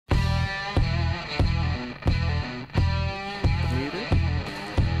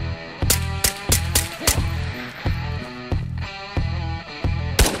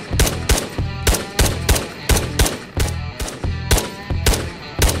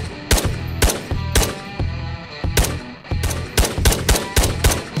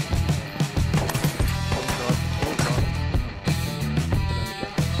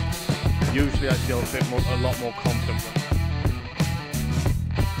I feel a lot more confident with.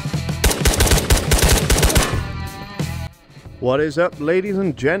 What is up, ladies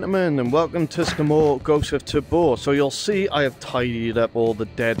and gentlemen, and welcome to some more Ghosts of Tabor. So you'll see I have tidied up all the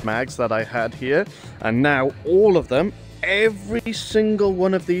dead mags that I had here, and now all of them, every single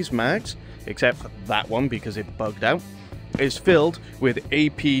one of these mags, except for that one because it bugged out, is filled with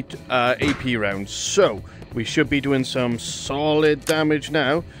AP rounds. So we should be doing some solid damage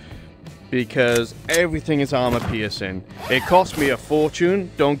now, because everything is armor piercing. It cost me a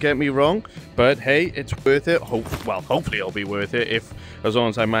fortune, don't get me wrong, but hey, it's worth it. Well, hopefully it'll be worth it as long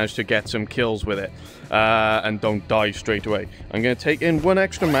as I manage to get some kills with it and don't die straight away. I'm going to take in one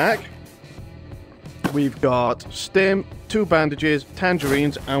extra mag. We've got stim, 2 bandages,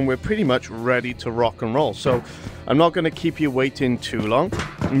 tangerines, and we're pretty much ready to rock and roll. So I'm not going to keep you waiting too long.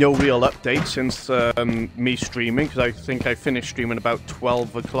 No real update since me streaming, because I think I finished streaming about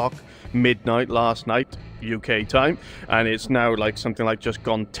 12 o'clock midnight last night UK time, and it's now like something like just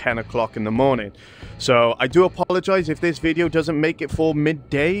gone 10 o'clock in the morning. So I do apologize if this video doesn't make it for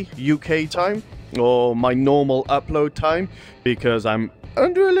midday UK time or my normal upload time, because I'm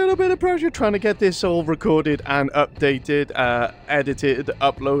under a little bit of pressure trying to get this all recorded and updated, edited,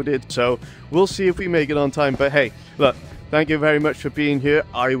 uploaded. So we'll see if we make it on time. But hey, look, thank you very much for being here.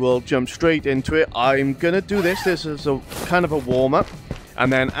 I will jump straight into it. I'm gonna do this is a kind of a warm-up,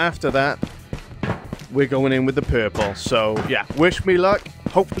 and then after that we're going in with the purple. So yeah, wish me luck.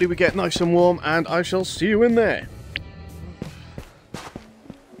 Hopefully we get nice and warm, and I shall see you in there.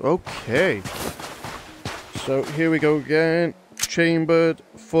 Okay, so here we go again. Chambered,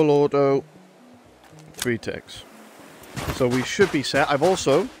 full auto, 3 ticks. So we should be set. I've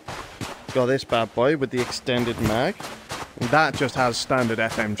also got this bad boy with the extended mag. That just has standard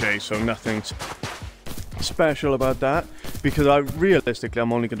FMJ, so nothing special about that, because realistically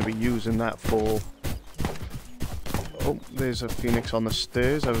I'm only going to be using that for... Oh, there's a phoenix on the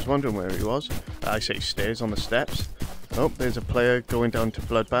stairs. I was wondering where he was. I say stairs, on the steps. Oh, there's a player going down to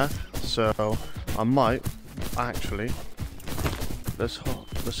Bloodbath, so I might actually... Let's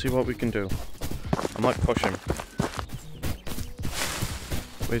see what we can do. I might push him.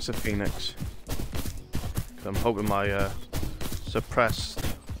 Where's the phoenix? 'Cause I'm hoping my suppressed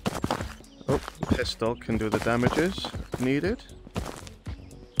pistol can do the damages needed.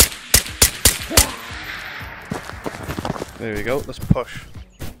 There we go. Let's push.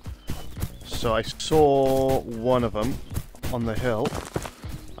 So I saw one of them on the hill.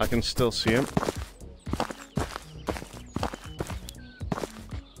 I can still see him.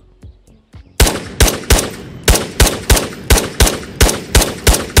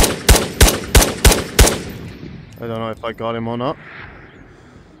 I don't know if I got him or not.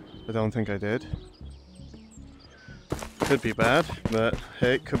 I don't think I did. Could be bad, but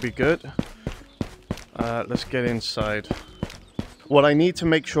hey, it could be good. Let's get inside. What I need to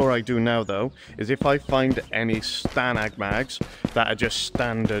make sure I do now, though, is if I find any Stanag mags that are just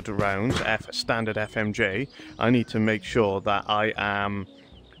standard rounds, standard FMJ, I need to make sure that I am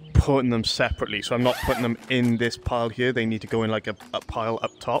putting them separately. So I'm not putting them in this pile here. They need to go in like a pile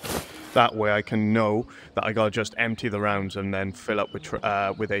up top. That way I can know that I gotta just empty the rounds and then fill up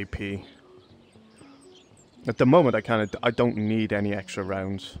with AP. At the moment I don't need any extra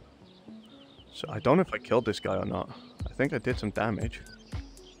rounds. So I don't know if I killed this guy or not. I think I did some damage.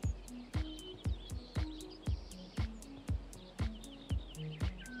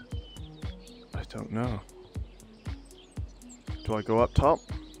 I don't know. Do I go up top?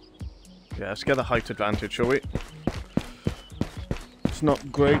 Yeah, let's get a height advantage, shall we? It's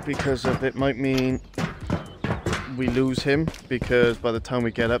not great because it might mean we lose him, because by the time we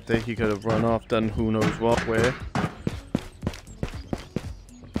get up there he could have run off, done who knows what, where.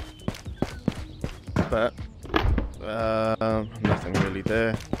 But nothing really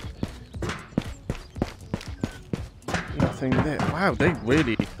there. Nothing there. Wow, they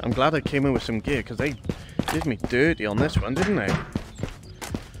really... I'm glad I came in with some gear, because they did me dirty on this one, didn't they?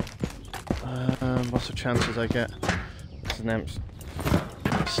 What's the chances I get an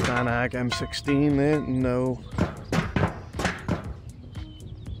Stanag M16 there? No.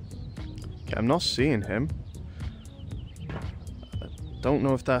 Okay, I'm not seeing him. Don't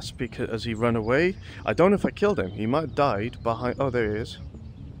know if that's because he ran away. I don't know if I killed him. He might have died behind... Oh, there he is.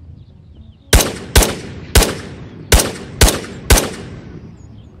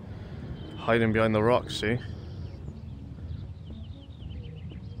 Hiding behind the rocks, see?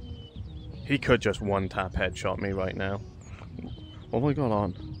 He could just one-tap headshot me right now. What have I got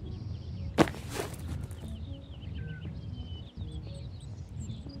on?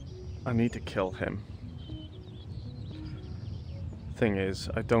 I need to kill him. Thing is,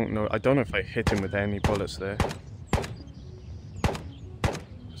 I don't know if I hit him with any bullets there.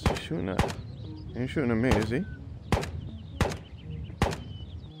 What's he shooting at? He ain't shooting at me, is he?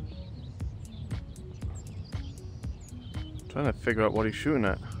 Trying to figure out what he's shooting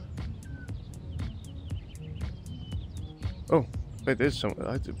at. Oh, wait, there's some.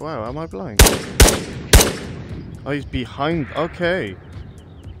 Wow, am I blind? Oh, he's behind. Okay.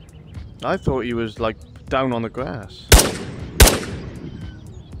 I thought he was like down on the grass.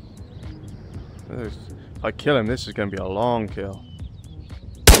 If I kill him, this is going to be a long kill.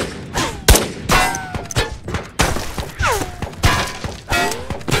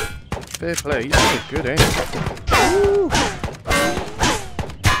 Fair play, he's got a good aim. Woo!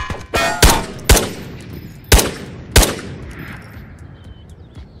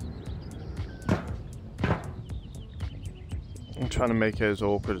 I'm trying to make it as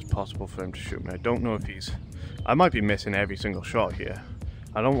awkward as possible for him to shoot me. I don't know if he's... I might be missing every single shot here.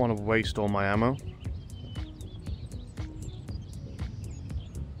 I don't want to waste all my ammo.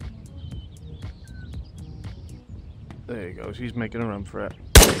 There he goes, he's making a run for it.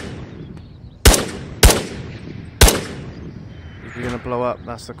 Is he going to blow up?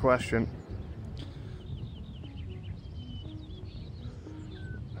 That's the question.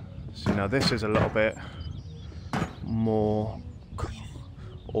 See, now this is a little bit more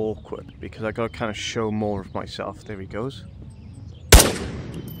awkward because I got to kind of show more of myself. There he goes.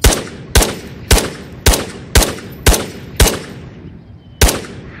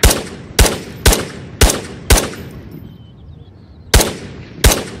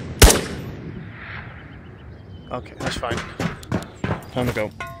 Okay, that's fine. Time to go.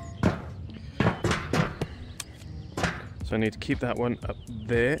 So I need to keep that one up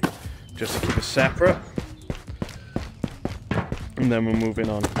there, just to keep it separate. And then we're moving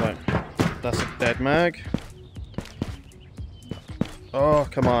on. Right, that's a dead mag. Oh,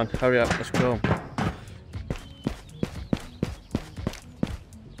 come on, hurry up, let's go.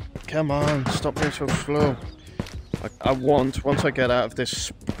 Come on, stop being so slow. Once I get out of this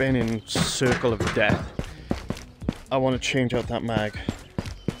spinning circle of death, I want to change out that mag.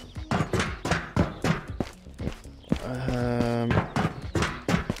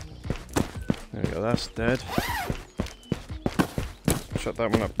 There we go, that's dead. Shut that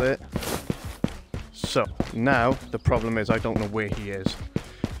one up there. So, now the problem is I don't know where he is.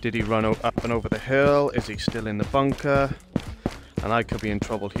 Did he run up and over the hill? Is he still in the bunker? And I could be in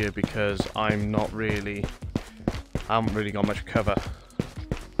trouble here because I haven't really got much cover.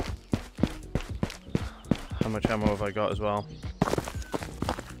 How much ammo have I got as well?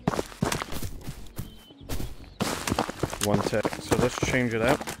 One tick. So let's change it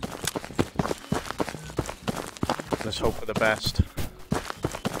out. Let's hope for the best.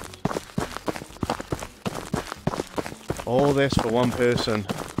 All this for one person.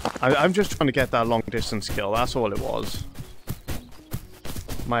 I'm just trying to get that long distance kill. That's all it was.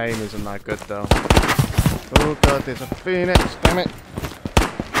 My aim isn't that good though. Oh god, there's a phoenix. Damn it.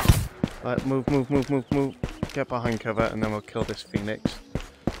 Right, move. Get behind cover and then we'll kill this phoenix.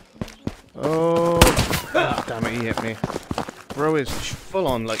 Oh, damn it, he hit me. Bro is full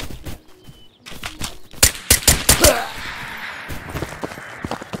on like...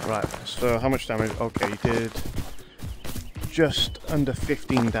 Right, so how much damage? Okay, he did just under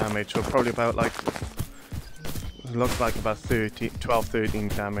 15 damage, so probably about like... It looks like about 12, 13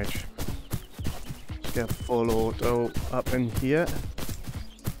 damage. Let's get full auto up in here.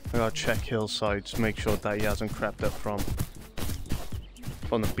 I gotta check hillsides, make sure that he hasn't crept up from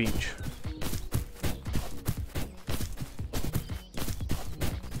the beach.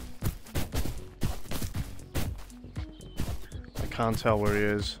 I can't tell where he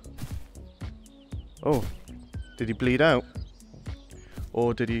is. Oh, did he bleed out?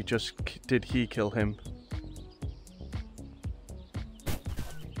 Or did he kill him?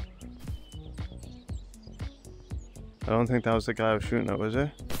 I don't think that was the guy I was shooting at, was it?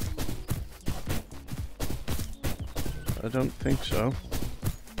 I don't think so.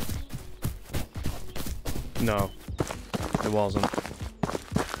 No, it wasn't.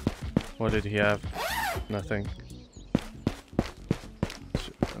 What did he have? Nothing.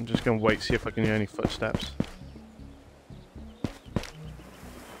 So I'm just gonna wait, see if I can hear any footsteps.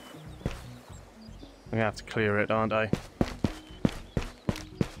 I'm gonna have to clear it, aren't I?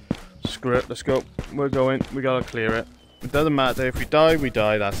 Screw it, let's go. We're going, we gotta clear it. It doesn't matter, if we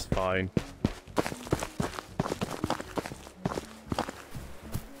die, that's fine.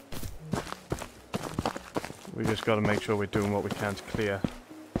 We just gotta make sure we're doing what we can to clear.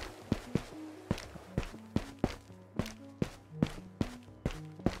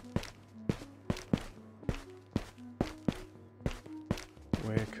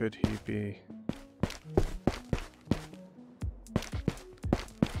 could he be?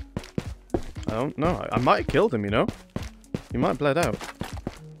 I don't know. I might have killed him, you know? He might have bled out.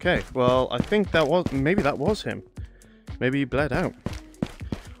 Okay, well, I think that was... maybe that was him. Maybe he bled out.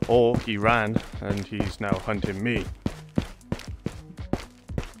 Or he ran, and he's now hunting me.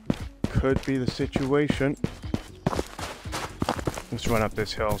 Could be the situation. Let's run up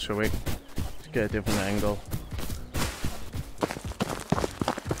this hill, shall we? Let's get a different angle.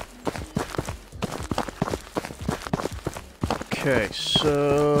 Okay,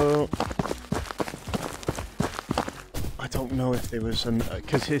 so... I don't know if there was an...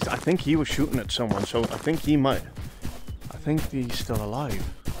 because I think he was shooting at someone, so I think he might... I think he's still alive.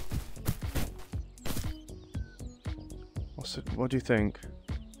 What do you think?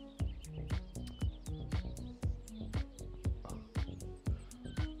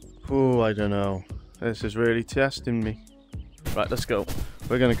 Oh, I don't know. This is really testing me. Right, let's go.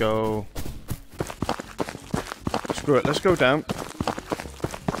 We're gonna go... screw it, let's go down.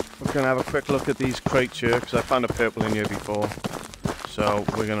 We're gonna have a quick look at these crates here, because I found a purple in here before. So,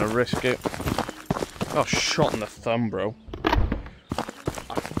 we're gonna risk it. Oh, shot in the thumb, bro.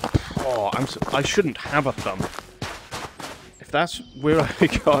 I shouldn't have a thumb. If that's where I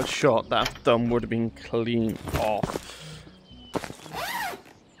got shot, that thumb would have been clean off.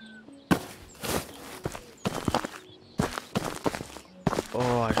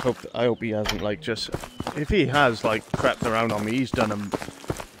 Oh, I hope he hasn't, like, just... if he has, like, crept around on me, he's done a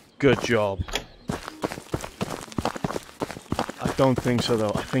good job. I don't think so,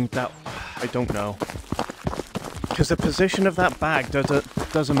 though. I think that... I don't know. Because the position of that bag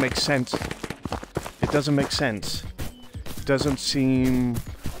doesn't make sense. It doesn't make sense. It doesn't seem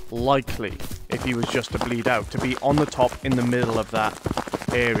likely, if he was just to bleed out, to be on the top in the middle of that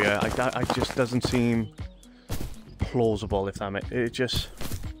area. I just doesn't seem plausible, if that makes... it just...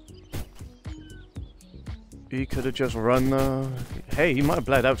 he could have just run... hey, he might have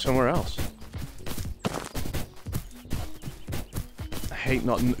bled out somewhere else.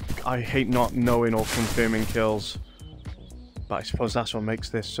 I hate not knowing or confirming kills, but I suppose that's what makes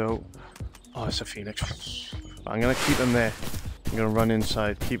this so... oh, it's a phoenix. I'm gonna keep him there. I'm gonna run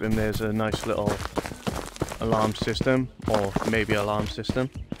inside, keep him there as a nice little alarm system, or maybe alarm system.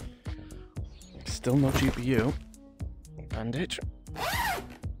 Still no GPU. Bandage.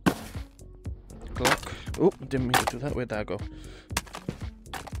 Glock. Oh, didn't mean to do that. Where'd that go?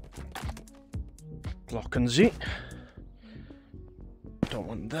 Glock and Z. Don't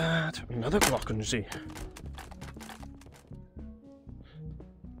want that. Another Glock and Z.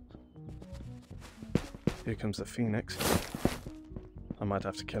 Here comes the Phoenix. I might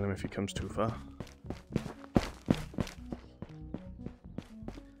have to kill him if he comes too far.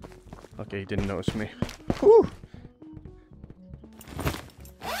 Okay, he didn't notice me. Whew!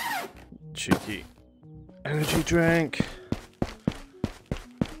 Cheeky energy drink. I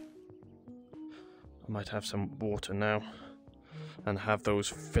might have some water now. And have those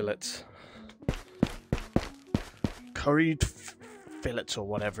fillets. Curried fillets or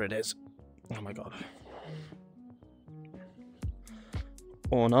whatever it is. Oh my god.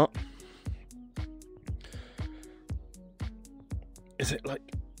 Or not. Is it like...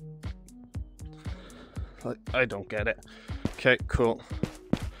 I don't get it. Okay, cool.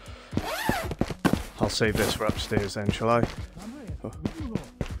 I'll save this for upstairs then, shall I? Oh.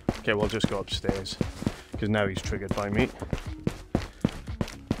 Okay, we'll just go upstairs. Because now he's triggered by me.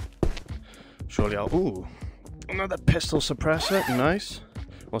 Surely I'll... ooh! Another pistol suppressor, nice.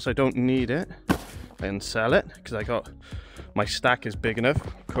 Once I don't need it, I can sell it, because I got... my stack is big enough.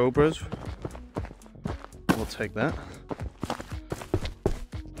 Cobras. We'll take that.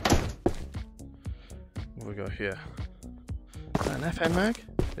 What have we got here? Is that an FN mag?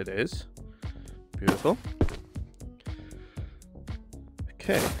 It is. Beautiful.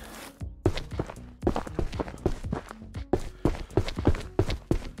 Okay.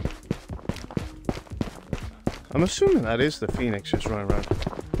 I'm assuming that is the Phoenix just running around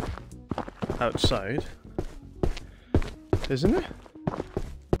outside, isn't it?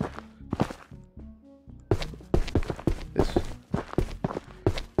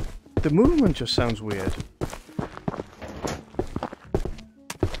 The movement just sounds weird.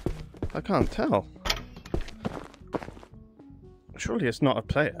 I can't tell. Surely it's not a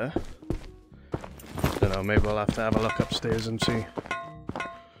player. I don't know, maybe we'll have to have a look upstairs and see.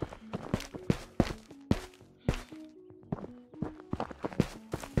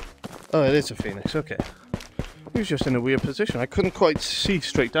 Oh, it is a Phoenix, okay. He was just in a weird position. I couldn't quite see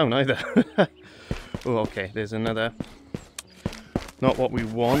straight down either. Oh, okay, there's another. Not what we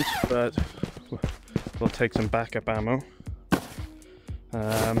want, but we'll take some backup ammo.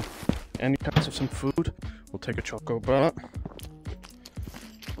 Any chance of some food? We'll take a choco bar.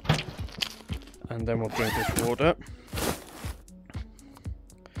 And then we'll drink this water.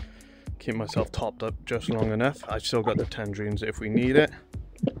 Keep myself topped up just long enough. I've still got the tangerines if we need it.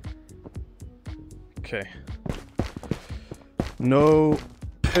 Okay. No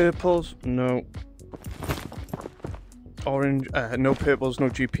purples, no orange, no purples, no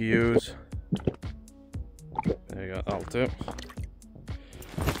GPUs. There you go, that'll do.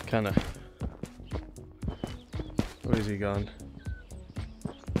 Kinda. Where's he gone?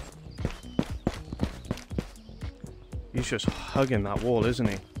 He's just hugging that wall, isn't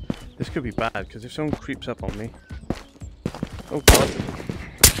he? This could be bad, because if someone creeps up on me... Oh god.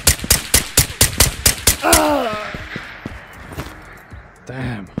 Ah!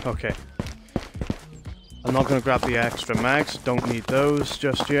 Damn, okay. I'm not going to grab the extra mags, don't need those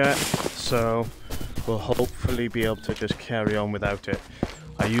just yet, so we'll hopefully be able to just carry on without it.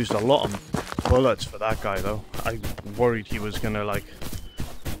 I used a lot of bullets for that guy though. I worried he was going to like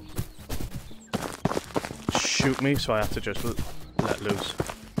shoot me, so I had to just let loose.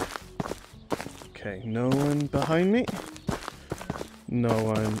 Okay, no one behind me. No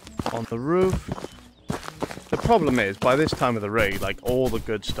one on the roof. The problem is, by this time of the raid, like, all the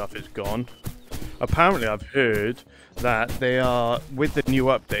good stuff is gone. Apparently, I've heard that they are, with the new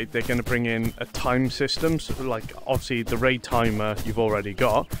update, they're going to bring in a time system. So, like, obviously, the raid timer you've already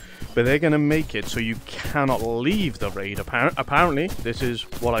got, but they're going to make it so you cannot leave the raid. Apparently, this is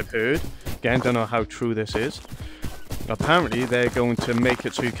what I've heard. Again, don't know how true this is. Apparently, they're going to make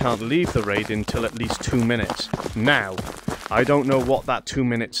it so you can't leave the raid until at least 2 minutes. Now, I don't know what that 2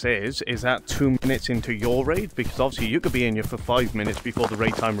 minutes is. Is that 2 minutes into your raid? Because obviously you could be in here for 5 minutes before the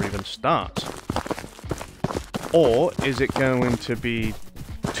raid timer even starts. Or is it going to be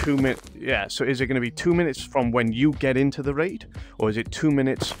 2 minutes? Yeah, so is it going to be 2 minutes from when you get into the raid? Or is it 2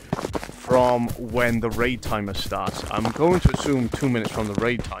 minutes from when the raid timer starts? I'm going to assume 2 minutes from the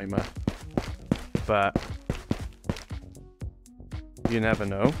raid timer. But you never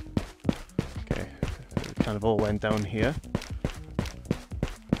know. Okay, it kind of all went down here.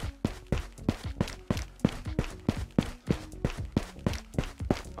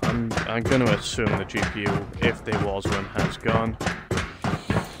 I'm going to assume the GPU, if there was one, has gone.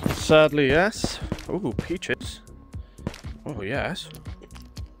 Sadly, yes. Ooh, peaches. Oh, yes.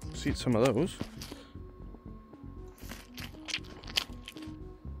 Let's eat some of those.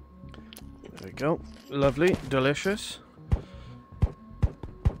 There we go. Lovely, delicious.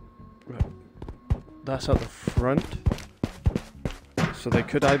 That's at the front. So they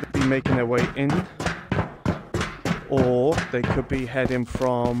could either be making their way in, or they could be heading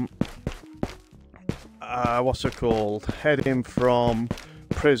from, what's it called? Heading from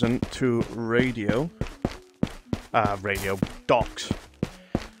prison to radio docks.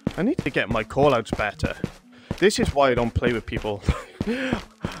 I need to get my callouts better. This is why I don't play with people.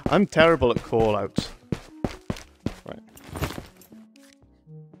 I'm terrible at callouts. Right.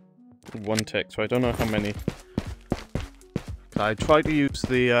 1 tick, so I don't know how many. I tried to use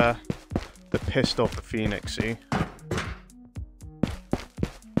the pistol for Phoenix, see?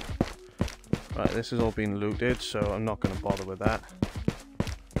 Right, this has all been looted, so I'm not going to bother with that.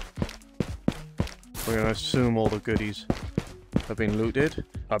 We're going to assume all the goodies have been looted.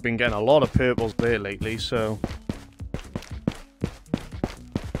 I've been getting a lot of purples there lately, so...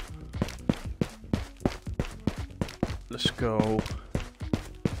 Let's go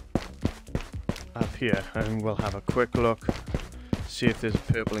up here and we'll have a quick look. See if there's a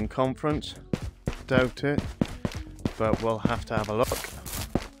purple in conference. Doubt it, but we'll have to have a look.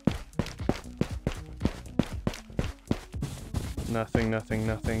 Nothing, nothing,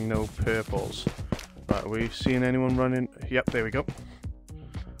 nothing, no purples. Right, are we seeing anyone running? Yep, there we go.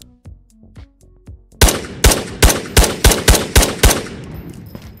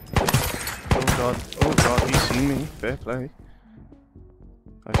 Oh god, he's seen me. Fair play.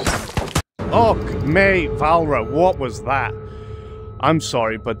 Oh, May Valra, what was that? I'm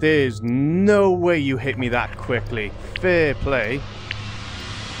sorry, but there's no way you hit me that quickly. Fair play.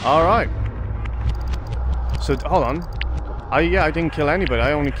 Alright. So, hold on. I didn't kill anybody.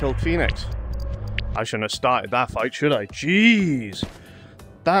 I only killed Phoenix. I shouldn't have started that fight, should I? Jeez.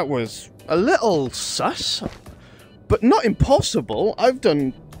 That was a little sus. But not impossible. I've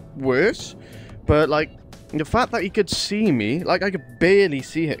done worse. But, like, the fact that he could see me, like, I could barely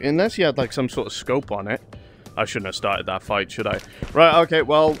see him. Unless he had, like, some sort of scope on it. I shouldn't have started that fight, should I? Right, okay,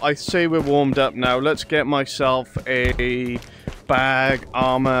 well, I say we're warmed up now. Let's get myself a bag,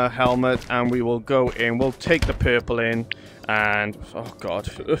 armor, helmet, and we will go in. We'll take the purple in, and oh god,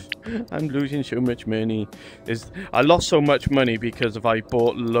 I'm losing so much money. I lost so much money because I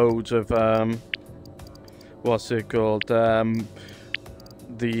bought loads of what's it called? The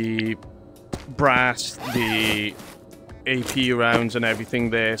brass, the AP rounds, and everything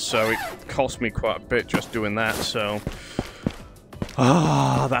there. So it cost me quite a bit just doing that. So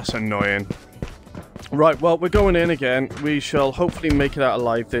that's annoying. Right, well, we're going in again. We shall hopefully make it out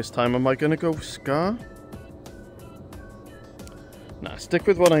alive this time. Am I going to go Scar? Nah, stick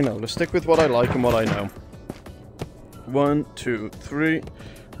with what I know. Let's stick with what I like and what I know. 1, 2, 3.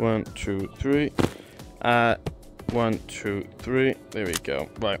 1, 2, 3. 1, 2, 3. There we go.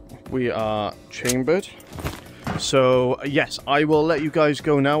 Right, we are chambered. So, yes, I will let you guys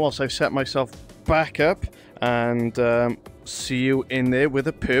go now whilst I set myself back up. And see you in there with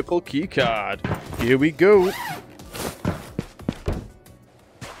a purple key card. Here we go.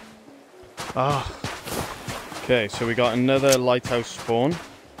 Okay, so we got another lighthouse spawn.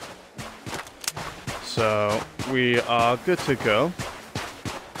 So we are good to go.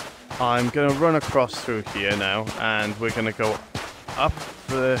 I'm gonna run across through here now, and we're gonna go up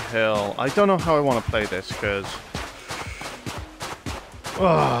the hill. I don't know how I want to play this because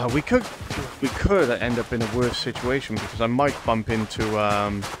we could end up in a worse situation because I might bump into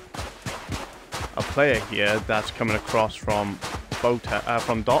a player here that's coming across from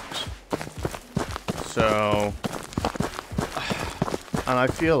docks. So, and I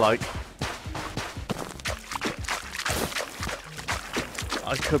feel like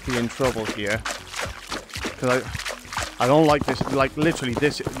I could be in trouble here because I don't like this. Like literally,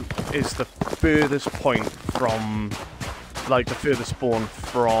 this is the furthest point from. Like the furthest spawn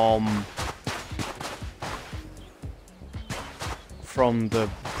from the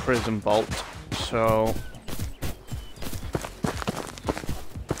prison vault, so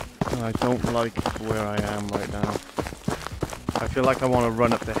I don't like where I am right now. I feel like I want to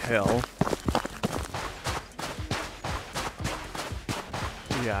run up the hill.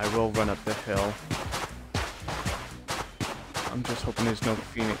 Yeah, I will run up the hill. I'm just hoping there's no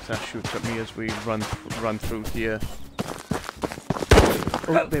Phoenix that shoots at me as we run through here.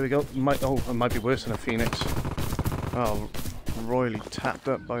 Oh, there we go. It might be worse than a Phoenix. Oh, royally tapped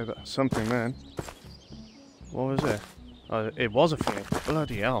up by something, man. What was it? It was a Phoenix.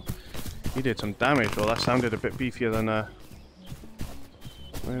 Bloody hell. He did some damage. Well, that sounded a bit beefier than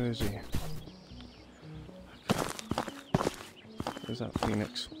where is he? Where's that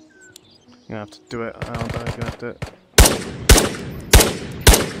Phoenix? I'm gonna have to do it. I'm gonna have to...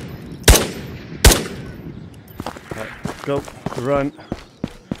 Right, go. Run.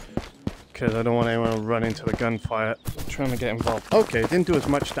 Because I don't want anyone to run into the gunfire. I'm trying to get involved. Okay, it didn't do as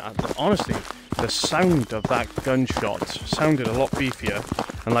much damage. Honestly, the sound of that gunshot sounded a lot beefier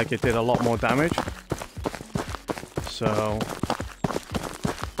and like it did a lot more damage. So,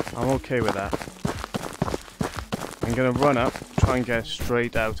 I'm okay with that. I'm going to run up, try and get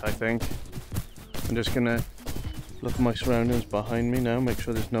straight out, I think. I'm just going to look at my surroundings behind me now, make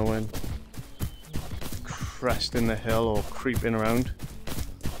sure there's no one cresting the hill or creeping around.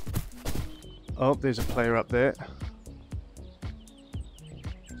 Oh, there's a player up there.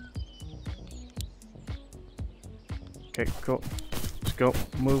 Okay, cool. Let's go.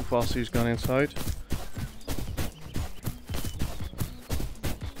 Move whilst he's gone inside.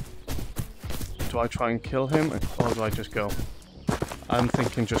 Do I try and kill him, or do I just go? I'm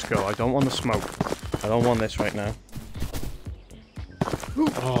thinking just go. I don't want the smoke. I don't want this right now.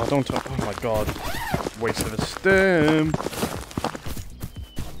 Oh, don't talk. Oh my god. Wasted a stem.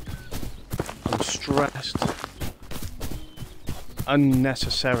 I'm stressed.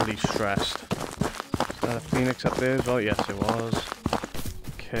 Unnecessarily stressed. Is that a Phoenix up there as well? Yes, it was.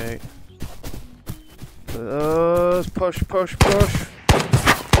 Okay. Let's push, push, push.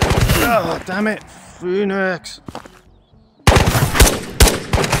 Oh, damn it. Phoenix.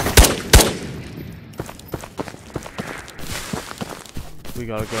 We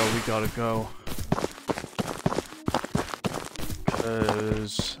gotta go, we gotta go.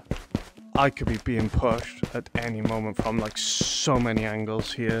 Because I could be being pushed at any moment from like so many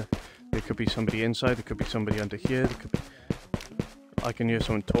angles here. There could be somebody inside, there could be somebody under here, there could be... I can hear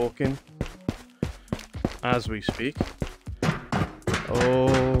someone talking as we speak. Oh,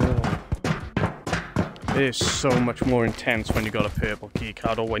 it is so much more intense when you got a purple key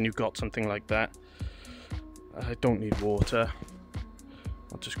card or when you got something like that. I don't need water.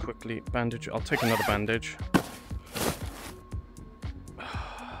 I'll just quickly bandage. I'll take another bandage.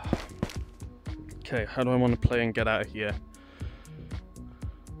 Okay, how do I want to play and get out of here?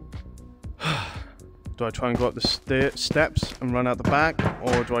 Do I try and go up the steps and run out the back,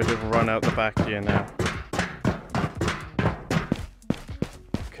 or do I just run out the back here now?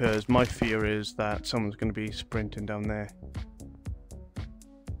 Because my fear is that someone's going to be sprinting down there.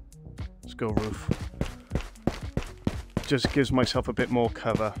 Let's go roof. Just gives myself a bit more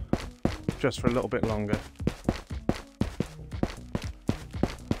cover, just for a little bit longer.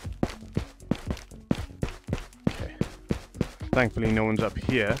 Okay. Thankfully no one's up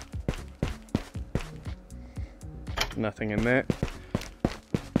here. Nothing in there.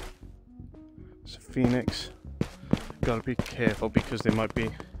 It's a phoenix. Gotta be careful because there might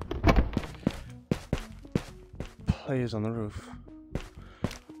be players on the roof.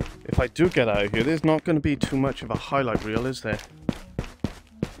 If I do get out of here, there's not going to be too much of a highlight reel, is there?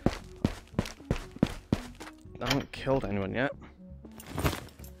 I haven't killed anyone yet.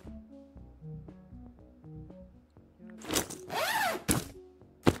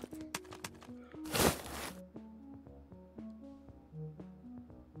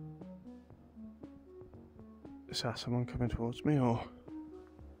 Is that someone coming towards me, or...?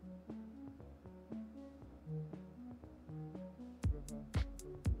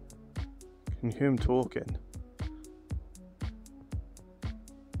 Can you hear him talking?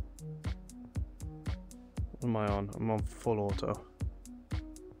 What am I on? I'm on full auto.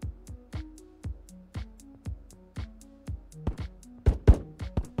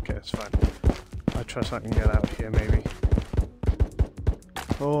 Okay, that's fine. I trust I can get out of here, maybe.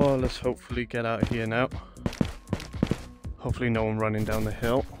 Oh, let's hopefully get out of here now. Hopefully no one running down the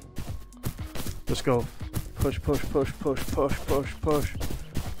hill. Let's go. Push, push, push, push, push, push, push.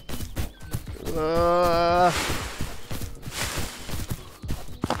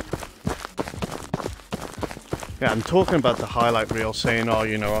 Yeah, I'm talking about the highlight reel, saying, oh,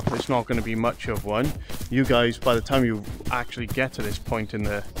 you know, it's not going to be much of one. You guys, by the time you actually get to this point in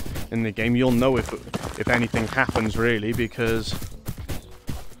the game, you'll know if anything happens, really, because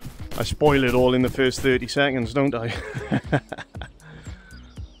I spoil it all in the first 30 seconds, don't I?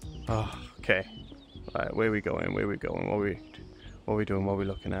 Oh, okay. Right, where are we going? Where are we going? What are we doing? What are we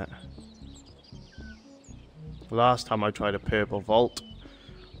looking at? Last time I tried a purple vault,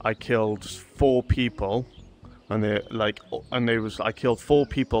 I killed 4 people, and I killed 4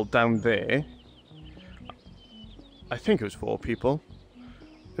 people down there. I think it was 4 people.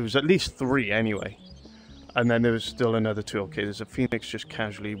 It was at least 3 anyway. And then there was still another 2. Okay, there's a phoenix just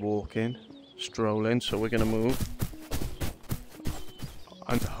casually walking, strolling, so we're gonna move.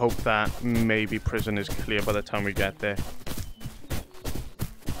 And hope that maybe prison is clear by the time we get there.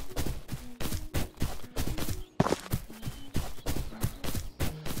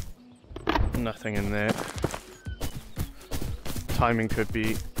 Nothing in there. Timing could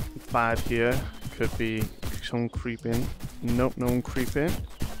be bad here. Could be someone creeping. Nope, no one creeping.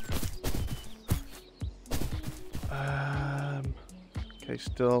 Okay,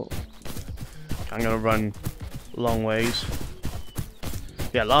 still. I'm gonna run long ways.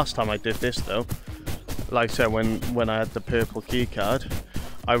 Yeah, last time I did this though, like I said, when I had the purple key card,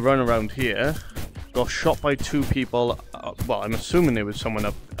 I run around here, got shot by 2 people. Well, I'm assuming there was someone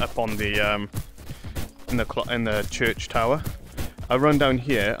up on the in the church tower. I run down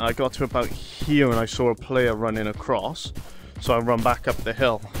here. I got to about here and I saw a player running across, so I run back up the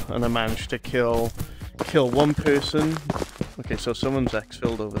hill and I managed to kill 1 person. Okay, so someone's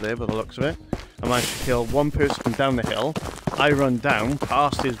exfilled over there by the looks of it. I managed to kill 1 person down the hill. I run down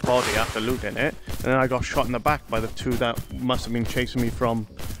past his body after looting it, and then I got shot in the back by the 2 that must have been chasing me from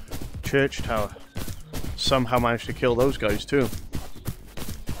church tower. Somehow managed to kill those guys too.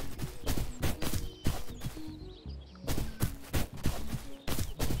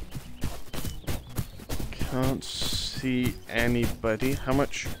 Can't see anybody. How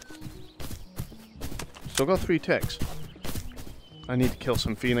much? Still got 3 ticks. I need to kill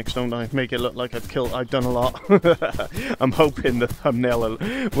some phoenix, don't I? Make it look like I've done a lot. I'm hoping the thumbnail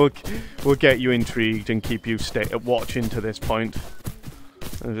will get you intrigued and keep you watching to this point.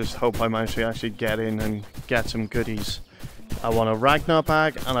 I just hope I manage to actually get in and get some goodies. I want a Ragnar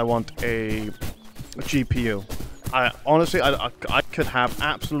bag and I want a GPU. Honestly, I could have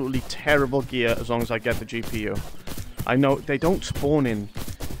absolutely terrible gear as long as I get the GPU. I know they don't spawn the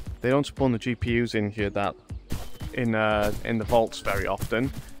GPUs in here in the vaults very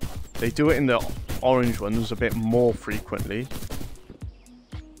often. They do it in the orange ones a bit more frequently.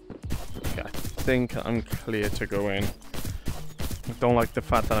 Okay, I think I'm clear to go in. I don't like the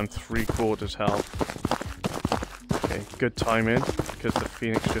fact that I'm 3/4 health. Okay, good timing because the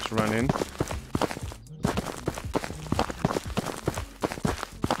phoenix just ran in.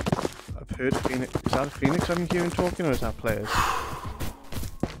 I've heard a phoenix. Is that a phoenix I'm hearing talking, or is that players?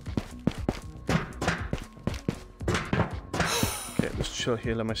 Just chill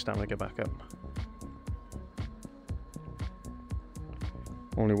here, let my stamina get back up.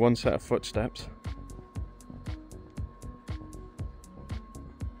 Only one set of footsteps.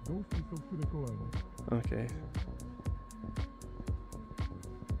 Okay.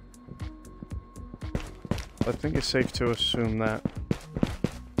 I think it's safe to assume that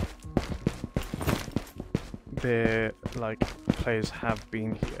their players have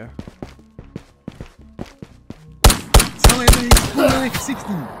been here.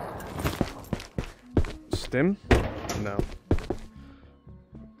 Stim? No.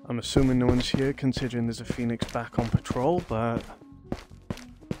 I'm assuming no one's here, considering there's a Phoenix back on patrol, but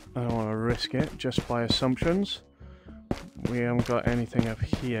I don't want to risk it just by assumptions. We haven't got anything up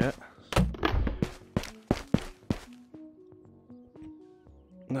here.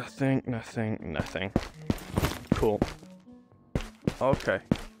 Nothing, nothing, nothing. Cool. Okay.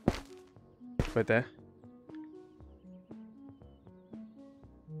 Right there.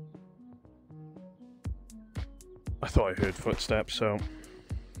 I thought I heard footsteps, so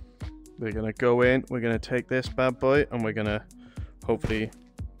we're gonna go in, we're gonna take this bad boy, and we're gonna hopefully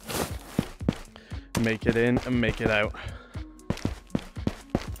make it in and make it out.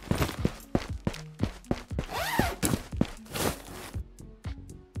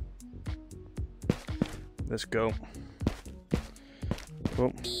 Let's go.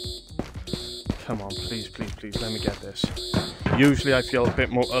 Oh. Come on, please, please, please, let me get this. Usually I feel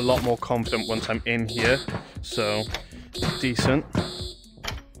a lot more confident once I'm in here, so decent.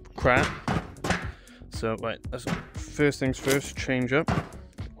 Crap. So right, that's first things first, change up.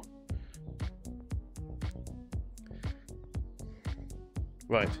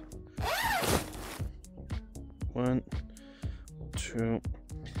 Right. 1, 2.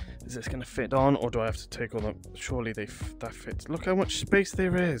 Is this gonna fit on, or do I have to take all the? Surely that fits. Look how much space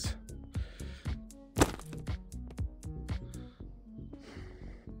there is.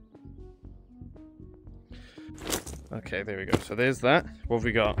 Okay, there we go. So there's that. What have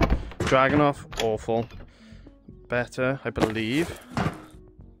we got? Dragonov, awful. Better, I believe.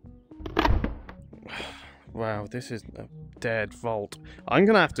 Wow, this is a dead vault. I'm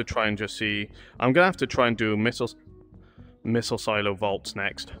gonna have to try and just see. I'm gonna have to try and do missile silo vaults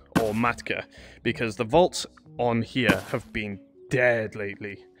next, or Matka, because the vaults on here have been dead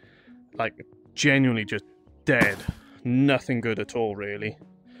lately. Like, genuinely just dead. Nothing good at all, really.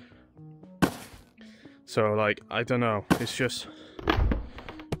 So, like, I don't know. It's just...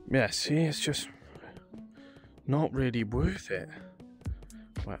 Yeah, see, it's just not really worth it.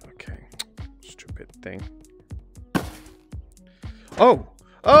 Well, okay. Stupid thing. Oh!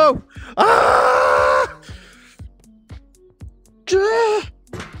 Oh! Ah!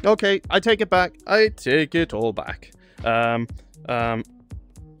 Okay, I take it back. I take it all back. Oh,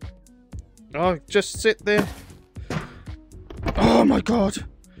 just sit there. Oh my god.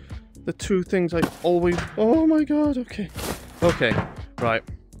 The two things I always... Oh my god, okay. Okay, right.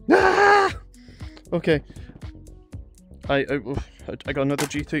 Ah! Okay. I got another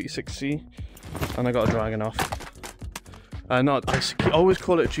G36C, and I got a Dragonov. I always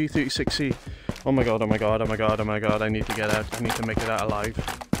call it a G36C. Oh my god, oh my god, oh my god, oh my god, I need to get out. I need to make it out alive.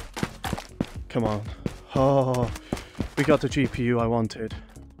 Come on. Oh, we got the GPU I wanted.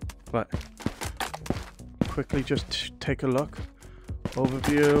 Right. Quickly just take a look.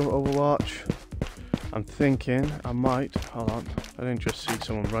 Overview, Overwatch. I'm thinking I might... Hold on. I didn't just see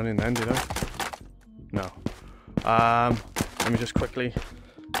someone running then, did I? No. Let me just quickly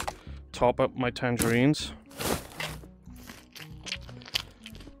top up my tangerines.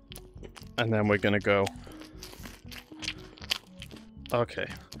 And then we're gonna go. Okay.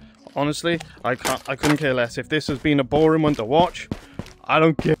 Honestly, I couldn't care less. If this has been a boring one to watch, I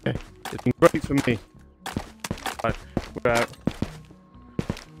don't care. It's been great for me. Right, we're out.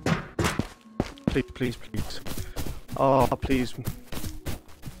 Please, please, please. Oh, please.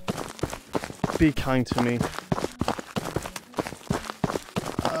 Be kind to me.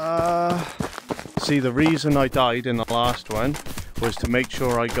 See, the reason I died in the last one was to make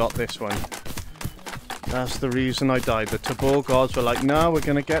sure I got this one. That's the reason I died. The Tabor gods were like, no, we're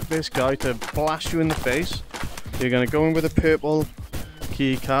going to get this guy to blast you in the face. You're going to go in with a purple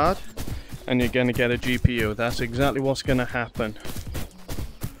key card, and you're going to get a GPU. That's exactly what's going to happen.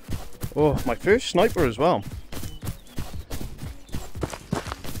 Oh, my first sniper as well.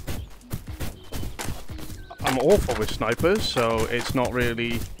 I'm awful with snipers, so it's not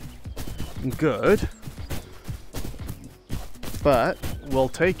really good. But we'll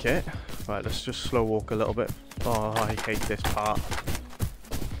take it. Right, let's just slow walk a little bit. Oh, I hate this part.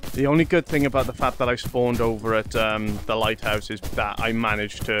 The only good thing about the fact that I spawned over at the lighthouse is that I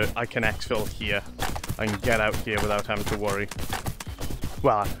can exfil here. I can get out here without having to worry.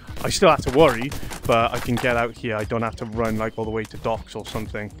 Well, I still have to worry, but I can get out here. I don't have to run like all the way to docks or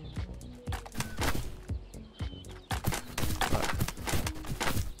something.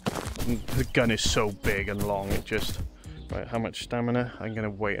 The gun is so big and long, it just... Right, how much stamina? I'm going to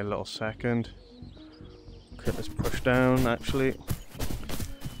wait a little second. Okay, let's push down, actually.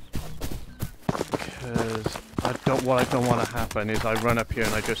 Because what I don't want to happen is I run up here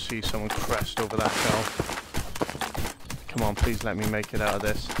and I just see someone crest over that hill. Come on, please let me make it out of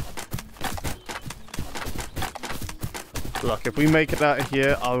this. Look, if we make it out of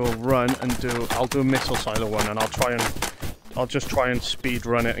here, I will run and I'll do a missile silo one, and I'll just try and speed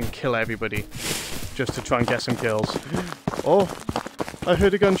run it and kill everybody. Just to try and get some kills. Oh, I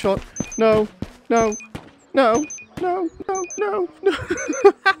heard a gunshot. No, no, no, no, no, no, no.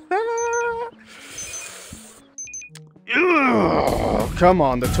 Come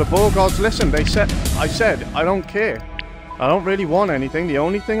on, the Tabor gods, listen, I said, I don't care. I don't really want anything. The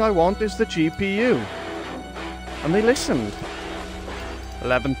only thing I want is the GPU. And they listened.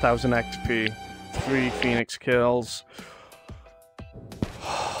 11,000 XP. 3 Phoenix kills.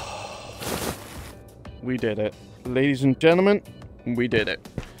 We did it. Ladies and gentlemen, we did it.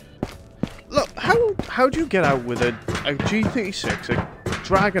 Look, how do you get out with a G36, a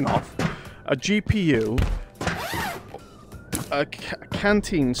Dragunov, a GPU, a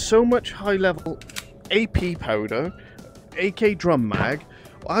canteen, so much high-level AP powder, AK drum mag?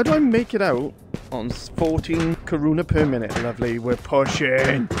 How do I make it out on 14 Karuna per minute? Lovely, we're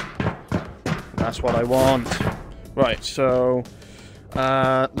pushing. That's what I want. Right, so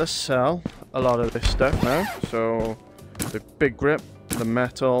let's sell a lot of this stuff now. So the big grip, the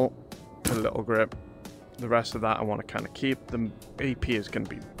metal, the little grip, the rest of that I want to kind of keep. The AP is going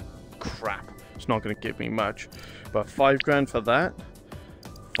to be crap. It's not going to give me much. But 5 grand for that,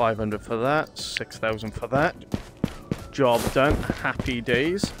 500 for that, 6,000 for that. Job done. Happy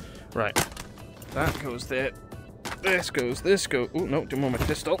days. Right, that goes there. This goes. Oh no, didn't want my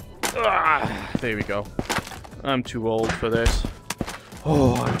pistol. Ah, there we go. I'm too old for this.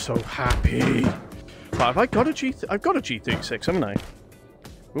 Oh, I'm so happy. But have I got a I've got a G36, haven't I?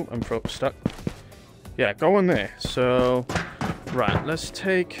 Oh, I'm stuck. Yeah, go on there. So, right, let's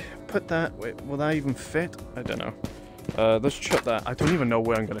put that, wait, will that even fit? I don't know. Let's chuck that. I don't even know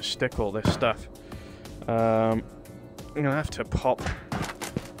where I'm going to stick all this stuff. I'm going to have to pop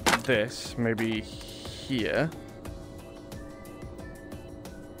this, maybe here.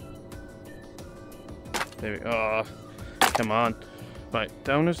 There we go. Oh, come on. Right,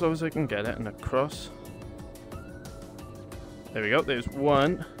 down as low as I can get it and across. There we go, there's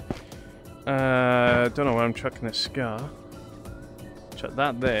one. Don't know where I'm chucking this scar. Chuck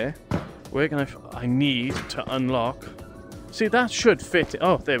that there. Where can I need to unlock. See, that should fit.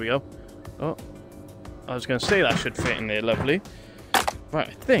 Oh, there we go. Oh, I was going to say that should fit in there, lovely. Right,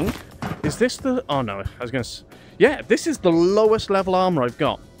 I think, is this the, oh no, I was going to, yeah, this is the lowest level armor I've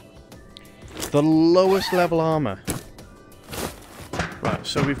got. The lowest level armor. Right,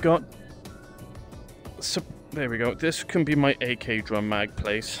 so we've got, so there we go. This can be my AK drum mag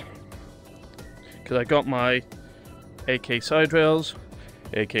place. Because I got my AK side rails,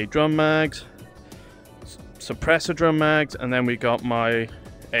 AK drum mags, suppressor drum mags, and then we got my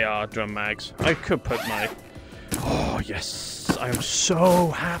AR drum mags. I could put my, oh yes, I am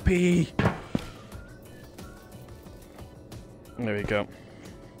so happy. There we go.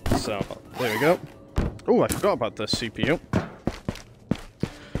 So, there we go. Oh, I forgot about the CPU.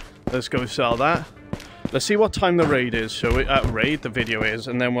 Let's go sell that. Let's see what time the raid is. So, the video is,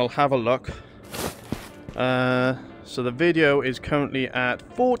 and then we'll have a look. So the video is currently at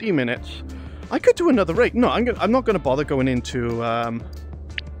 40 minutes. I could do another raid. No, I'm not going to bother going into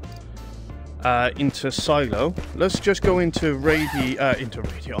silo. Let's just go into radio.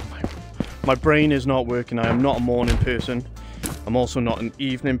 Oh, my brain is not working. I am not a morning person. I'm also not an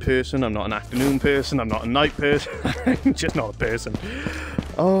evening person. I'm not an afternoon person. I'm not a night person. I'm just not a person.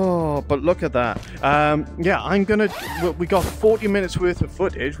 Oh, but look at that. Yeah, we got 40 minutes worth of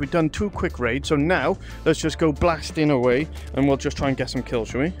footage. We've done 2 quick raids. So now, let's just go blasting away. And we'll just try and get some kills,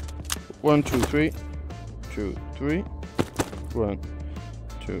 shall we? 1, 2, 3. 2, 3. 1,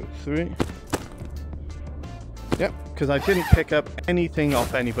 2, 3. Yep, because I didn't pick up anything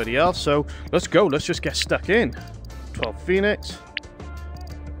off anybody else. So let's go. Let's just get stuck in. 12 Phoenix.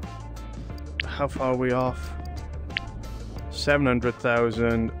 How far are we off?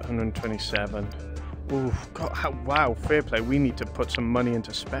 700,000, 127. Ooh, God, wow, fair play. We need to put some money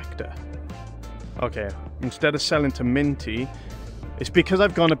into Spectre. Okay, instead of selling to Minty, it's because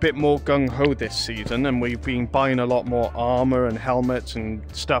I've gone a bit more gung-ho this season and we've been buying a lot more armor and helmets and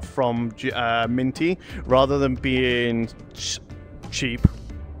stuff from Minty rather than being cheap.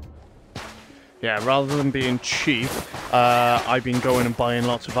 Yeah, rather than being cheap, I've been going and buying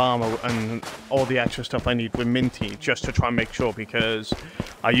lots of armor and all the extra stuff I need with Minty, just to try and make sure, because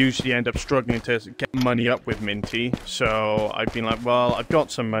I usually end up struggling to get money up with Minty. So I've been like, well, I've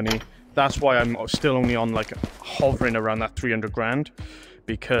got some money. That's why I'm still only on, like, hovering around that 300 grand.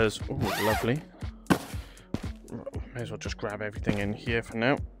 Because, oh, lovely. May as well just grab everything in here for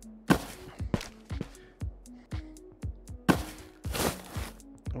now.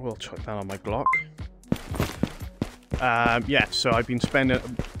 We'll chuck that on my Glock. Yeah, so I've been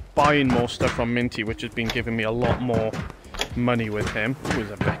buying more stuff from Minty, which has been giving me a lot more money with him. Ooh, it's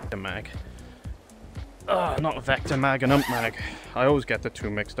a Vector Mag. Not a Vector Mag, an Ump Mag. I always get the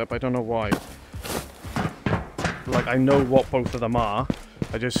two mixed up, I don't know why. Like, I know what both of them are.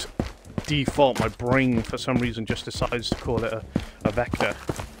 I just default, my brain for some reason just decides to call it a Vector.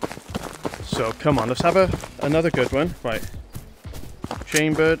 So come on, let's have another good one. Right.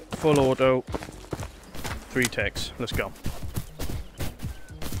 Chambered, full auto, 3 ticks. Let's go.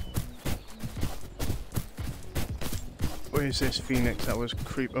 Where's this Phoenix that was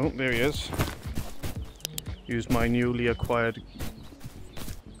creep? Oh, there he is. Use my newly acquired.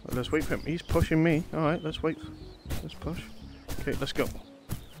 Let's wait for him. He's pushing me. All right, let's wait. Let's push. Okay, let's go.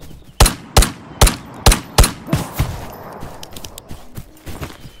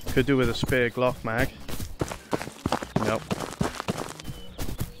 Could do with a spare Glock mag. Nope.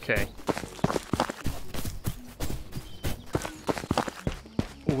 Okay.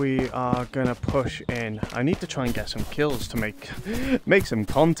 We are gonna push in. I need to try and get some kills to make some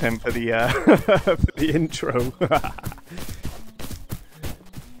content for the for the intro.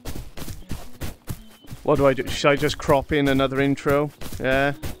 What do I do? Should I just crop in another intro?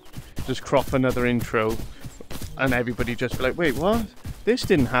 Yeah, just crop another intro, and everybody just be like, "Wait, what? This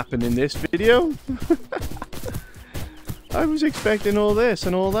didn't happen in this video." I was expecting all this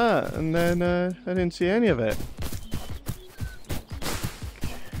and all that, and then I didn't see any of it.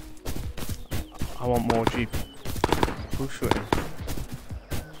 I want more Jeep. Who's shooting?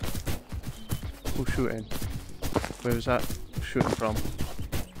 Who's shooting? Where was that shooting from?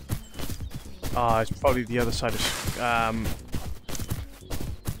 Ah, it's probably the other side of...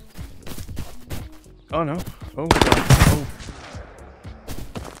 Oh no. Oh god. Oh.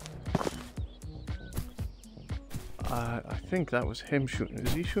 I think that was him shooting.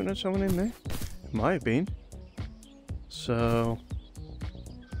 Is he shooting at someone in there? It might have been. So...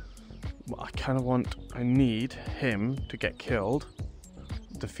 I kind of want... I need him to get killed.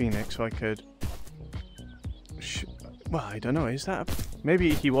 The Phoenix, so I could... Well, I don't know. Is that...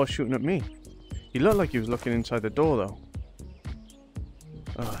 Maybe he was shooting at me. He looked like he was looking inside the door, though.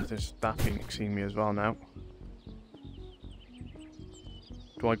 Oh, there's that Phoenix seeing me as well now.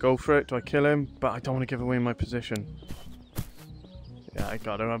 Do I go for it? Do I kill him? But I don't want to give away my position. Yeah, I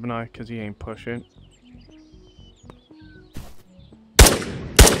got him, haven't I? Because he ain't pushing.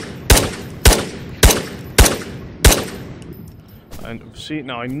 And see,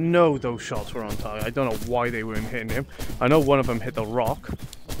 now I know those shots were on target. I don't know why they weren't hitting him. I know one of them hit the rock.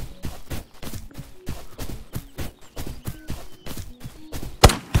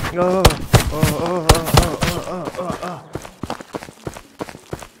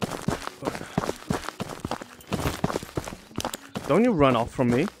 Don't you run off from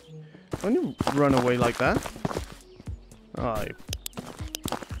me. Don't you run away like that. I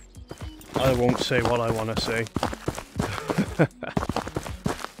won't say what I want to say.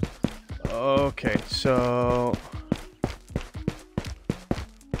 Okay, so...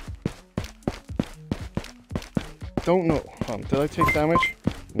 Don't know. Did I take damage?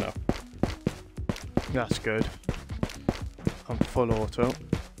 No. That's good. I'm full auto.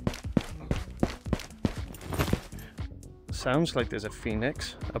 Sounds like there's a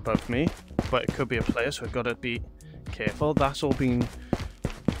Phoenix above me, but it could be a player, so I've got to be careful. That's all been...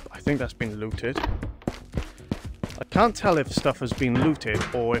 I think that's been looted. I can't tell if stuff has been looted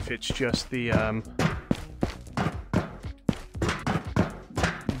or if it's just the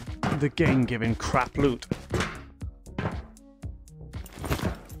game giving crap loot.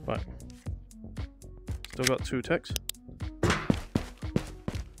 Right. Still got 2 ticks.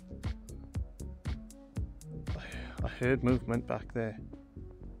 I heard movement back there.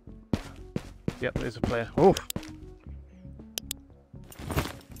 Yep, there's a player. Oh!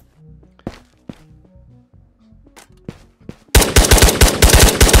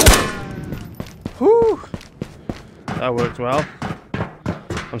 Whew! That worked well.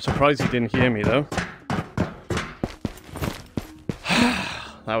 I'm surprised he didn't hear me though.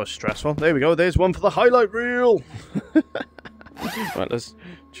 That was stressful. There we go, there's one for the highlight reel! Right, let's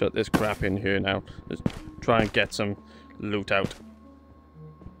shut this crap in here now. Let's try and get some loot out.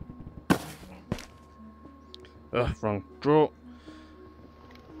 Ugh, wrong drawer.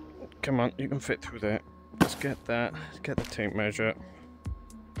 Come on, you can fit through there. Let's get that. Let's get the tape measure.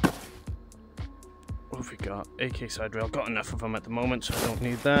 What have we got? AK side rail. Got enough of them at the moment, so I don't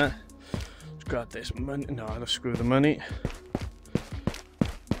need that. Let's grab this money. No, let's screw the money.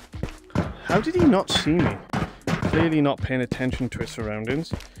 How did he not see me? Clearly not paying attention to his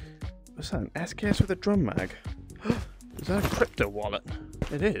surroundings. What's that? An SKS with a drum mag? Is that a crypto wallet?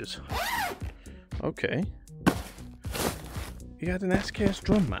 It is. Okay. He had an SKS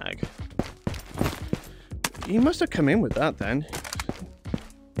drum mag. He must have come in with that then.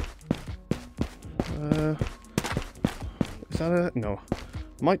 Is that a... No.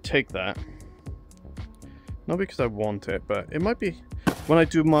 Might take that. Not because I want it, but it might be... When I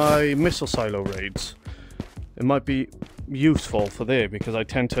do my missile silo raids, it might be useful for there because I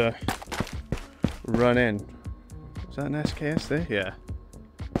tend to run in. Is that an SKS there? Yeah.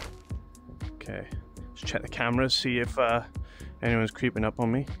 Okay. Let's check the cameras, see if anyone's creeping up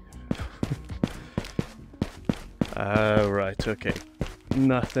on me. Right, okay.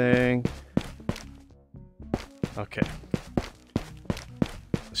 Nothing. Okay.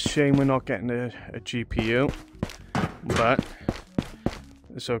 Shame we're not getting a GPU, but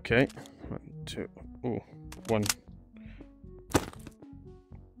it's okay. 1, 2, ooh, 1.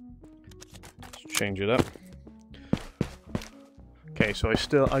 Let's change it up. Okay, so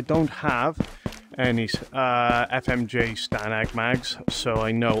I don't have any FMJ Stanag mags, so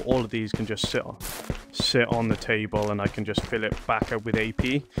I know all of these can just sit on the table and I can just fill it back up with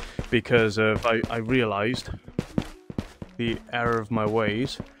AP because of I realized the error of my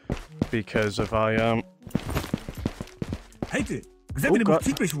ways because of oh God.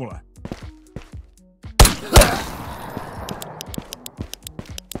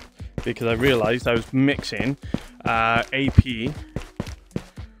 Because I realized I was mixing AP.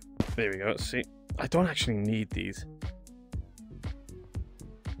 There we go, let's see. I don't actually need these.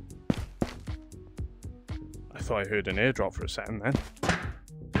 I thought I heard an airdrop for a second then.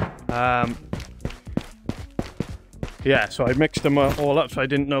 Yeah, so I mixed them all up, so I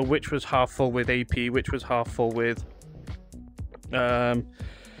didn't know which was half full with AP, which was half full with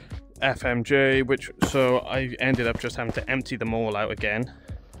FMJ, so I ended up just having to empty them all out again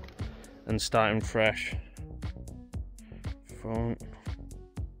and starting fresh. Phone.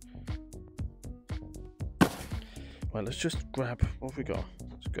 Well, let's just grab what have we got.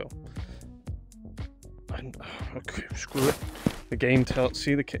 Let's go. Okay, screw it. The game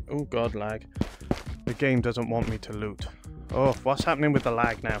see the oh God, lag. The game doesn't want me to loot. Oh, what's happening with the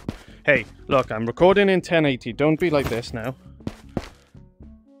lag now? Hey, look, I'm recording in 1080. Don't be like this now.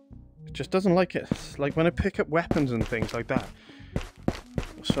 It just doesn't like it. It's like when I pick up weapons and things like that.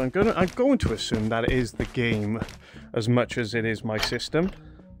 So I'm going to assume that it is the game as much as it is my system.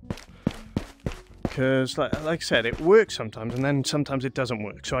 Because, like I said, it works sometimes, and then sometimes it doesn't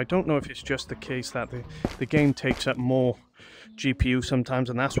work. So I don't know if it's just the case that the game takes up more GPU sometimes,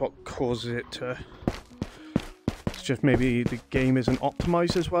 and that's what causes it to... It's just maybe the game isn't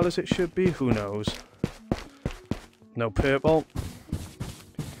optimized as well as it should be. Who knows? No purple.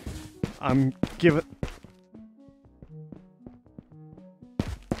 I'm giving...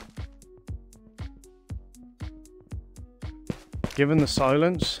 Given the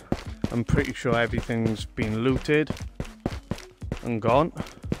silence, I'm pretty sure everything's been looted and gone.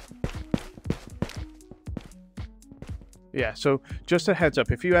 Yeah, so just a heads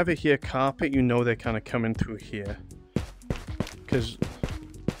up, if you ever hear carpet, you know they're kind of coming through here. Because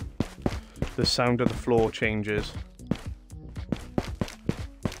the sound of the floor changes.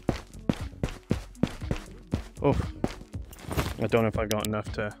 Oh, I don't know if I got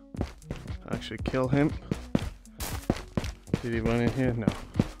enough to actually kill him. Did he run in here? No.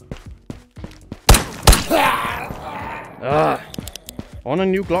 Ah! I want a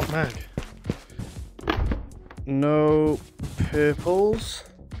new Glock mag. No purples.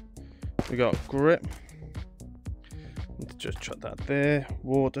 We got grip. Let's just chuck that there.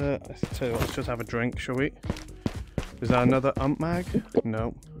 Water. I tell you what, let's just have a drink, shall we? Is that another ump mag?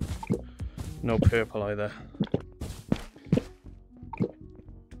 No. No purple either.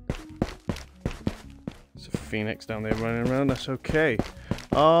 There's a Phoenix down there running around. That's okay.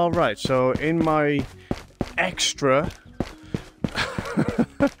 Alright, so in my extra...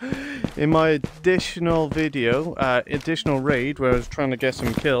 in my additional video, additional raid where I was trying to get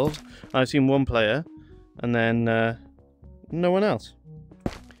some kills, I seen one player and then no one else.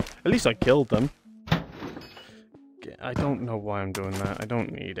 At least I killed them. I don't know why I'm doing that. I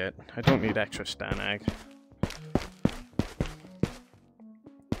don't need it. I don't need extra Stanag.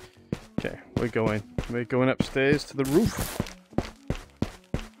 Okay, we're going upstairs to the roof.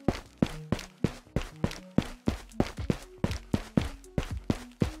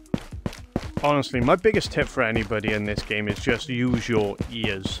 honestly, my biggest tip for anybody in this game is just use your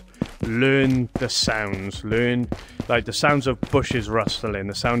ears. Learn the sounds. Learn, like, the sounds of bushes rustling,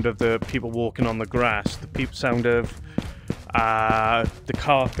 the sound of the people walking on the grass, the sound of the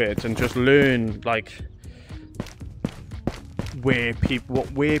carpet, and just learn, like, where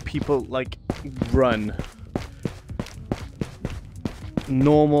people like run.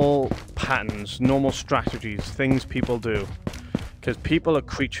 Normal patterns, normal strategies, things people do. Because people are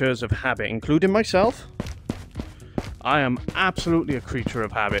creatures of habit, including myself. I am absolutely a creature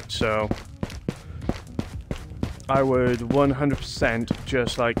of habit, so I would 100%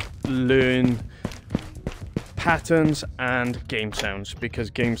 just like learn patterns and game sounds, because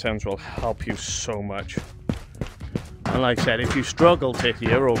game sounds will help you so much. And like I said, if you struggle to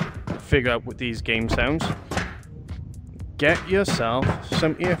hear or figure out what these game sounds, get yourself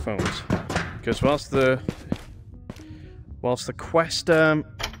some earphones, because whilst the Quest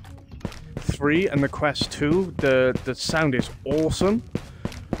 3 and the Quest 2, the sound is awesome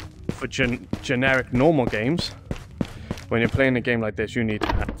for generic normal games. When you're playing a game like this, you need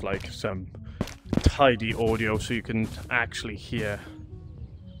to have like some tidy audio so you can actually hear.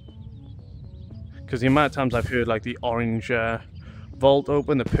 Because the amount of times I've heard like the orange vault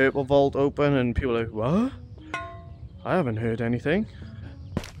open, the purple vault open, and people are like, what? I haven't heard anything.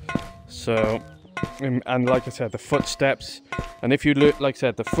 So, and like I said, the footsteps, and if you look, like I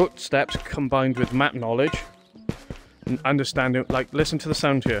said, the footsteps combined with map knowledge and understanding, like, listen to the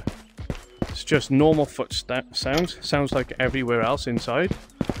sound here. It's just normal footstep sounds like everywhere else inside.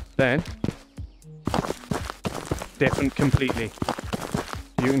 Then, different completely.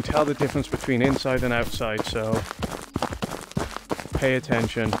 You can tell the difference between inside and outside, so pay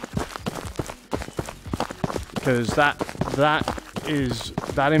attention. Because that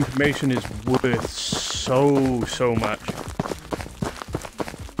information is worth so much.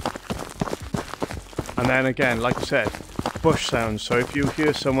 And then again, like I said, bush sounds. So if you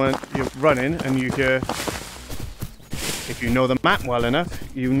hear someone, you're running and you hear, if you know the map well enough,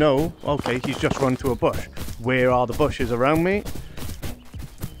 you know, okay, he's just run through a bush. Where are the bushes around me?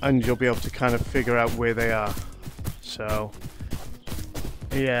 And you'll be able to kind of figure out where they are. So,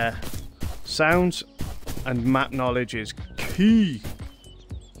 yeah, sounds and map knowledge is key.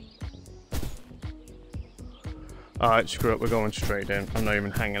 Alright, screw it, we're going straight in. I'm not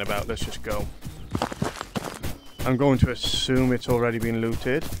even hanging about, let's just go. I'm going to assume it's already been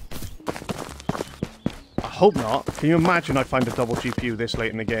looted. I hope not. Can you imagine I find a double GPU this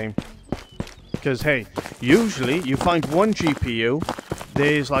late in the game? Because, hey, usually you find one GPU,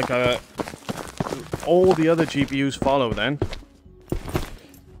 there's like all the other GPUs follow then.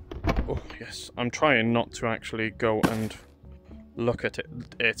 Oh, yes, I'm trying not to actually go and look at it.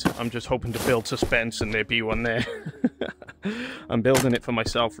 I'm just hoping to build suspense and there be one there. I'm building it for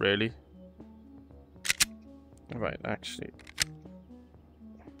myself, really. Right, actually.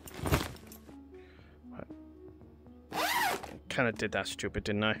 Kind of did that stupid,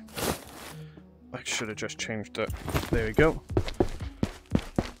 didn't I? I should have just changed it. There we go.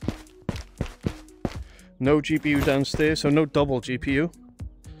 No GPU downstairs, so no double GPU.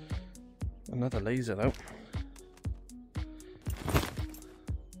 Another laser though.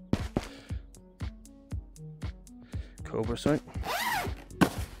 Cobra sight.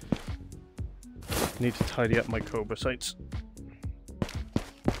 Need to tidy up my Cobra sights.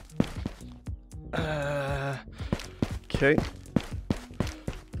 Okay.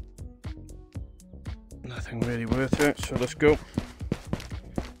 Nothing really worth it, so let's go.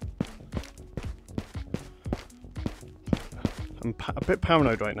 I'm a bit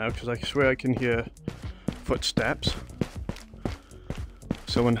paranoid right now because I swear I can hear footsteps.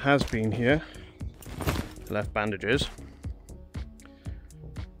 Someone has been here. Left bandages.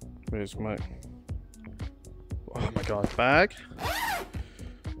 Where's my... Oh my god, bag.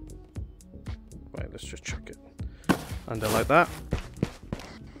 Right, let's just chuck it under like that.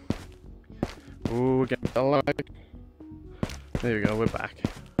 Ooh, we're getting a light. There we go, we're back.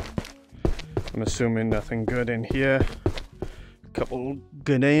 I'm assuming nothing good in here. A couple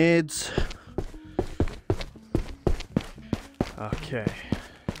grenades. Okay.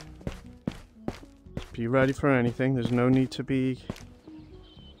 Be ready for anything. There's no need to be,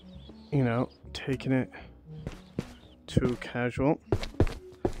 you know, taking it too casual.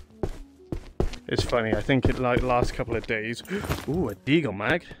 It's funny, I think it like last couple of days. Ooh, a deagle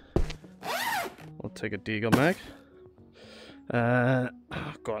mag. We'll take a deagle mag. Oh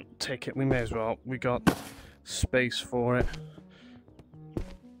god, take it, we may as well. We got space for it.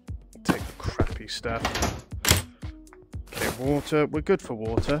 Take the crappy stuff. Okay, water, we're good for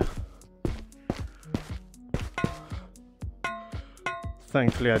water.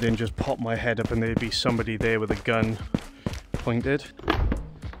 Thankfully I didn't just pop my head up and there'd be somebody there with a gun pointed.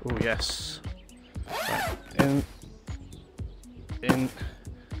 Oh yes. Right. In.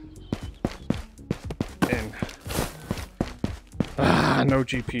 Ah, no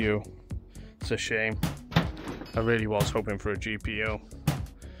GPU. It's a shame. I really was hoping for a GPU.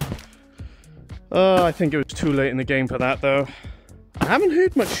 I think it was too late in the game for that though. I haven't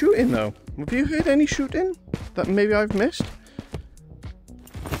heard much shooting though. Have you heard any shooting that maybe I've missed?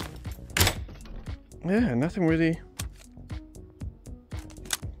 Yeah, nothing really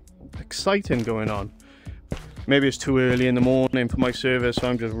exciting going on. Maybe it's too early in the morning for my server, so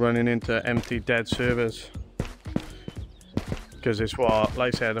I'm just running into empty dead servers. Because it's what,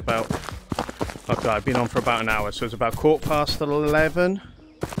 like I said, about... Okay, I've been on for about an hour, so it's about 11:15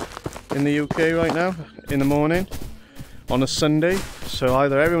 in the UK right now, in the morning, on a Sunday. So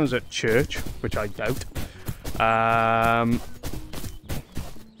either everyone's at church, which I doubt,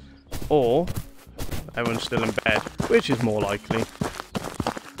 or everyone's still in bed, which is more likely.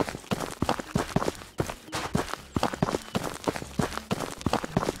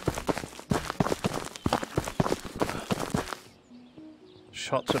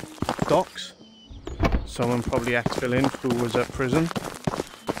 Shots at docks. Someone probably ex-villain who was at prison.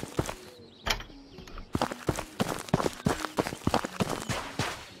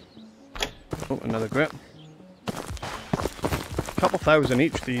 Oh, another grip. Couple thousand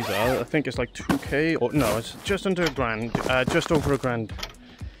each these are. I think it's like 2k, or no, it's just under a grand, just over a grand.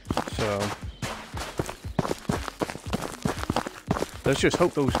 So let's just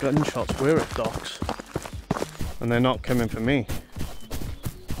hope those gunshots were at docks and they're not coming for me.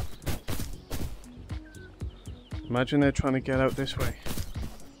 Imagine they're trying to get out this way.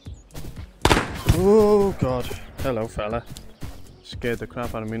 Oh god. Hello fella. Scared the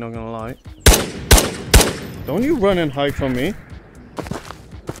crap out of me, not gonna lie. Don't you run and hide from me.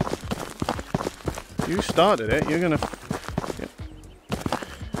 You started it, you're gonna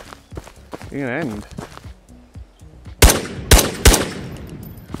end.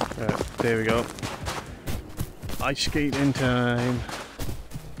 There we go. Ice skate in time.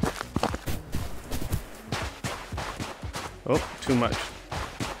 Oh, too much.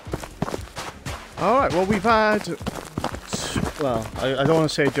 Alright, well we've had, well, I don't want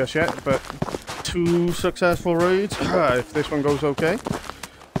to say just yet, but 2 successful raids, if this one goes okay.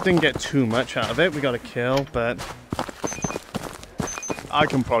 Didn't get too much out of it, we got a kill, but I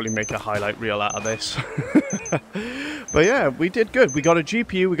can probably make a highlight reel out of this. But yeah, we did good. We got a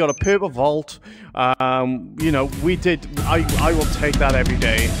GPU, we got a purple vault, you know, we did, I will take that every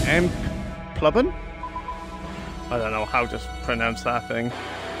day. Plubbin? I don't know how to pronounce that thing.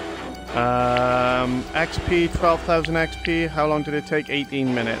 XP, 12,000 XP. How long did it take?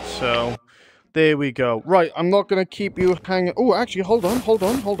 18 minutes. So there we go. Right, I'm not going to keep you hanging. Oh, actually, hold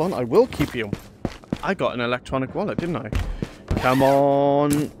on. I will keep you. I got an electronic wallet, didn't I? Come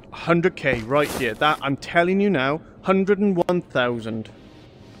on. 100k right here. That, I'm telling you now, 101,000.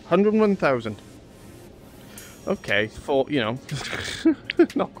 101,000. Okay, for, you know,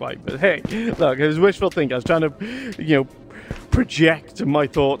 not quite, but hey, look, it was wishful thinking. I was trying to, you know, project my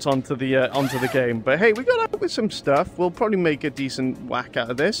thoughts onto the game. But hey, we got out with some stuff. We'll probably make a decent whack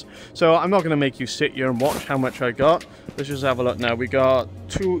out of this. So I'm not going to make you sit here and watch how much I got. Let's just have a look now. We got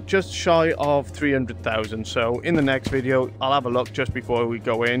just shy of 300,000. So in the next video, I'll have a look just before we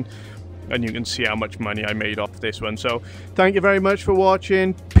go in, and you can see how much money I made off this one. So thank you very much for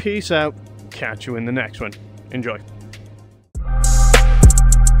watching. Peace out. Catch you in the next one. Enjoy.